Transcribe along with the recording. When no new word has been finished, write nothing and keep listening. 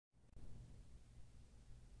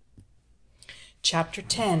Chapter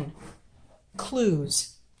 10,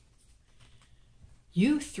 Clues.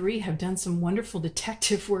 "You three have done some wonderful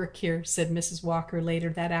detective work here," said Mrs. Walker later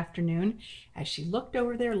that afternoon as she looked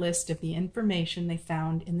over their list of the information they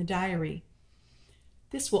found in the diary.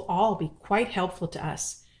 "This will all be quite helpful to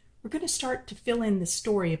us. We're going to start to fill in the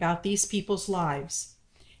story about these people's lives.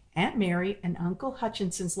 Aunt Mary and Uncle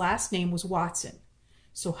Hutchinson's last name was Watson.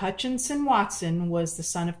 So Hutchinson Watson was the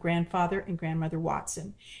son of grandfather and grandmother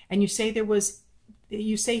Watson. And you say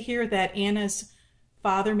here that Anna's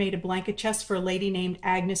father made a blanket chest for a lady named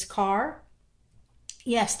Agnes Carr?"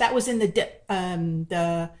 "Yes, that was in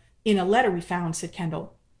in a letter we found," said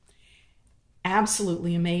Kendall.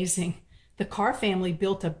 "Absolutely amazing. The Carr family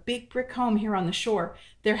built a big brick home here on the shore.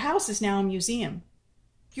 Their house is now a museum."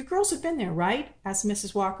 "You girls have been there, right?" asked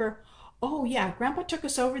Mrs. Walker. "Oh, yeah, Grandpa took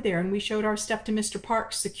us over there and we showed our stuff to Mr.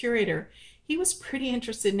 Parks, the curator. He was pretty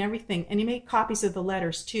interested in everything, and he made copies of the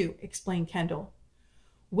letters, too," explained Kendall.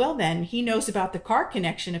 "Well, then, he knows about the Carr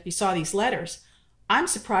connection if he saw these letters. I'm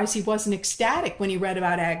surprised he wasn't ecstatic when he read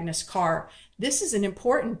about Agnes Carr. This is an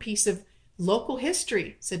important piece of local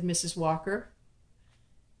history," said Mrs. Walker.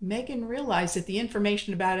 Megan realized that the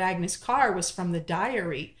information about Agnes Carr was from the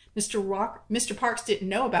diary. Mr. Parks didn't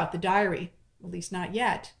know about the diary, at least not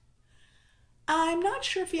yet. "I'm not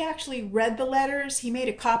sure if he actually read the letters. He made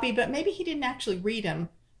a copy, but maybe he didn't actually read them,"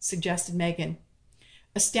 suggested Megan.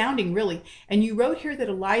 "Astounding, really. And you wrote here that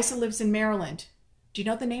Eliza lives in Maryland. Do you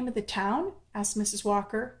know the name of the town?" asked Mrs.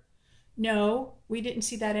 Walker. "No, we didn't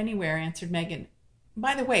see that anywhere," answered Megan.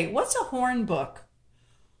 "By the way, what's a horn book?"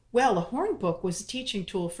 "Well, a horn book was a teaching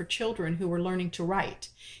tool for children who were learning to write.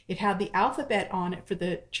 It had the alphabet on it for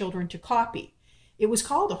the children to copy. It was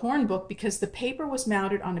called a horn book because the paper was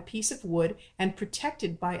mounted on a piece of wood and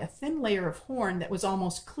protected by a thin layer of horn that was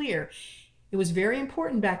almost clear. It was very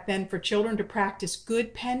important back then for children to practice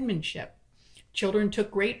good penmanship. Children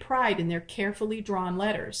took great pride in their carefully drawn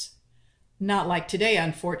letters." "Not like today,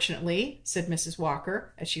 unfortunately," said Mrs.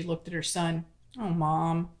 Walker as she looked at her son. "Oh,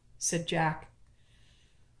 Mom," said Jack.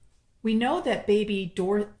 We know that baby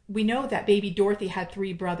Dorothy had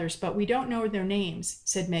 3 brothers, but we don't know their names,"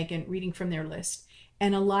 said Megan, reading from their list.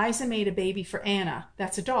 "And Eliza made a baby for Anna.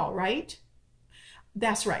 That's a doll, right?"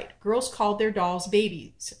 "That's right. Girls called their dolls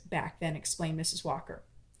babies back then," explained Mrs. Walker.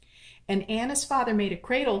 "And Anna's father made a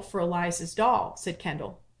cradle for Eliza's doll," said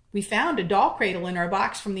Kendall. "We found a doll cradle in our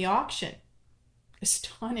box from the auction."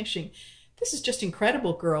 "Astonishing. This is just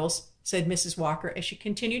incredible, girls," said Mrs. Walker as she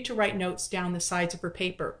continued to write notes down the sides of her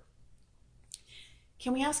paper.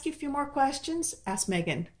 "Can we ask you a few more questions?" asked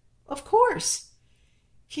Megan. "Of course."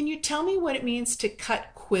 "Can you tell me what it means to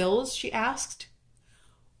cut quills?" she asked.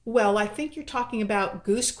 "Well, I think you're talking about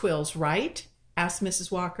goose quills, right?" asked Mrs.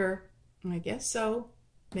 Walker. "I guess so,"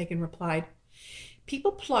 Megan replied.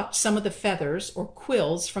 "People plucked some of the feathers or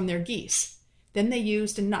quills from their geese. Then they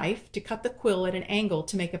used a knife to cut the quill at an angle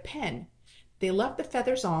to make a pen. They left the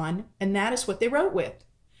feathers on, and that is what they wrote with.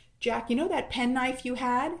 Jack, you know that penknife you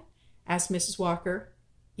had?" asked Mrs. Walker.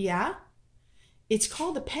 "Yeah?" "It's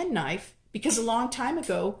called a penknife because a long time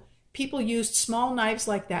ago people used small knives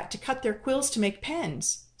like that to cut their quills to make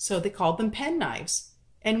pens. So they called them penknives.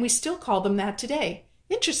 And we still call them that today.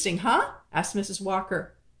 Interesting, huh?" asked Mrs.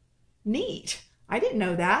 Walker. "Neat. I didn't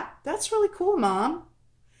know that. That's really cool, Mom."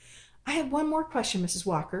 "I have one more question, Mrs.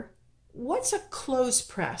 Walker. What's a clothes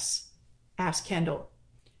press?" asked Kendall.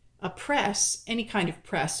 A press, any kind of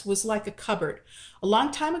press, was like a cupboard. A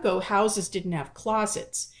long time ago, houses didn't have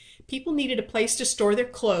closets. People needed a place to store their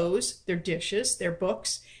clothes, their dishes, their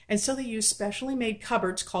books, and so they used specially made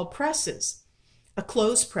cupboards called presses. A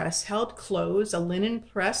clothes press held clothes, a linen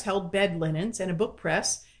press held bed linens, and a book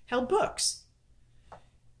press held books.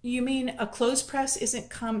 "You mean a clothes press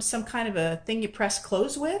isn't some kind of a thing you press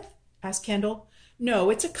clothes with?" asked Kendall. "No,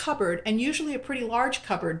 it's a cupboard, and usually a pretty large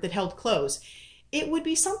cupboard that held clothes. It would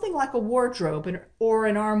be something like a wardrobe or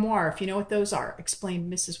an armoire, if you know what those are,"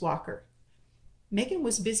 explained Mrs. Walker. Megan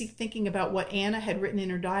was busy thinking about what Anna had written in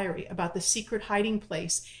her diary about the secret hiding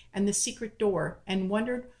place and the secret door, and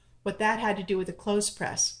wondered what that had to do with the clothes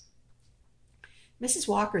press. "Mrs.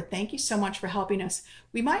 Walker, thank you so much for helping us.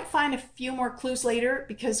 We might find a few more clues later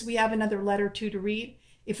because we have another letter or 2 to read.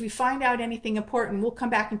 If we find out anything important, we'll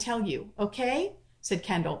come back and tell you, okay?" said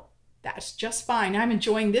Kendall. "That's just fine. I'm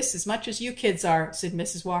enjoying this as much as you kids are," said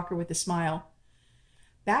Mrs. Walker with a smile.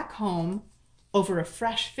 Back home, over a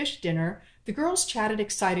fresh fish dinner, the girls chatted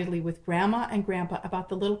excitedly with Grandma and Grandpa about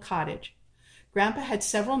the little cottage. Grandpa had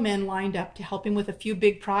several men lined up to help him with a few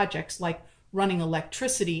big projects like running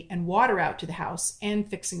electricity and water out to the house and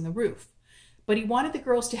fixing the roof. But he wanted the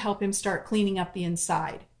girls to help him start cleaning up the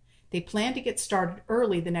inside. They planned to get started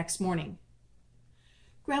early the next morning.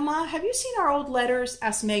 Grandma, have you seen our old letters?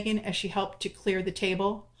 Asked Megan as she helped to clear the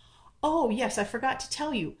table. Oh, yes, I forgot to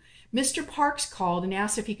tell you. Mr. Parks called and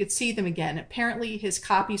asked if he could see them again. Apparently his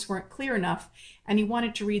copies weren't clear enough, and he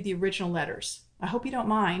wanted to read the original letters. I hope you don't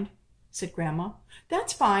mind, said Grandma.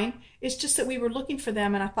 That's fine. It's just that we were looking for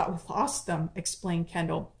them, and I thought we lost them, explained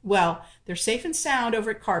Kendall. Well, they're safe and sound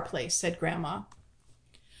over at Carr Place, said Grandma.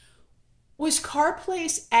 Was Carr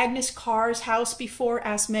Place Agnes Carr's house before?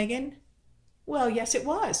 Asked Megan. Well, yes, it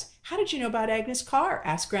was. How did you know about Agnes Carr?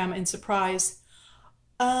 Asked Grandma in surprise.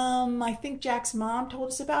 I think Jack's mom told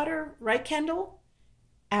us about her, right, Kendall?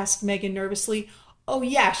 Asked Megan nervously. Oh,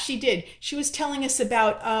 yeah, she did. She was telling us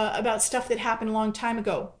about stuff that happened a long time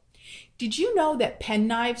ago. Did you know that pen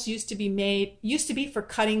knives used to be for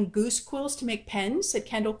cutting goose quills to make pens? Said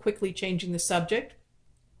Kendall, quickly changing the subject.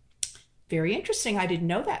 Very interesting. I didn't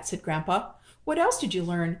know that, said Grandpa. What else did you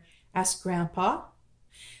learn? Asked Grandpa.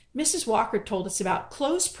 Mrs. Walker told us about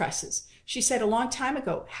clothes presses. She said a long time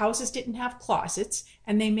ago, houses didn't have closets,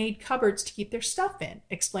 and they made cupboards to keep their stuff in,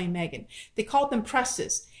 explained Megan. They called them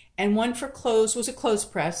presses, and one for clothes was a clothes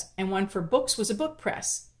press, and one for books was a book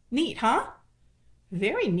press. Neat, huh?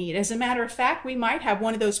 Very neat. As a matter of fact, we might have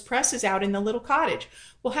one of those presses out in the little cottage.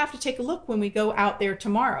 We'll have to take a look when we go out there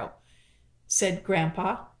tomorrow, said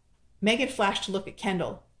Grandpa. Megan flashed a look at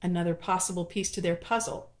Kendall, another possible piece to their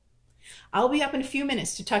puzzle. I'll be up in a few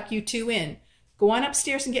minutes to tuck you two in. Go on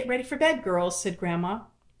upstairs and get ready for bed, girls, said Grandma.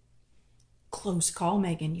 Close call,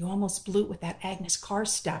 Megan. You almost blew it with that Agnes Carr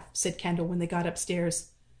stuff, said Kendall when they got upstairs.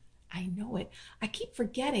 I know it. I keep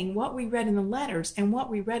forgetting what we read in the letters and what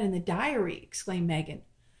we read in the diary, exclaimed Megan.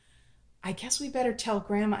 I guess we better tell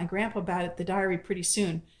Grandma and Grandpa about it, the diary pretty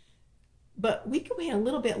soon. But we can wait a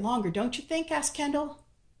little bit longer, don't you think? Asked Kendall.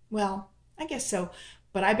 Well, I guess so.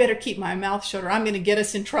 But I better keep my mouth shut or I'm going to get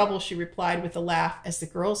us in trouble, she replied with a laugh as the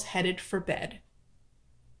girls headed for bed.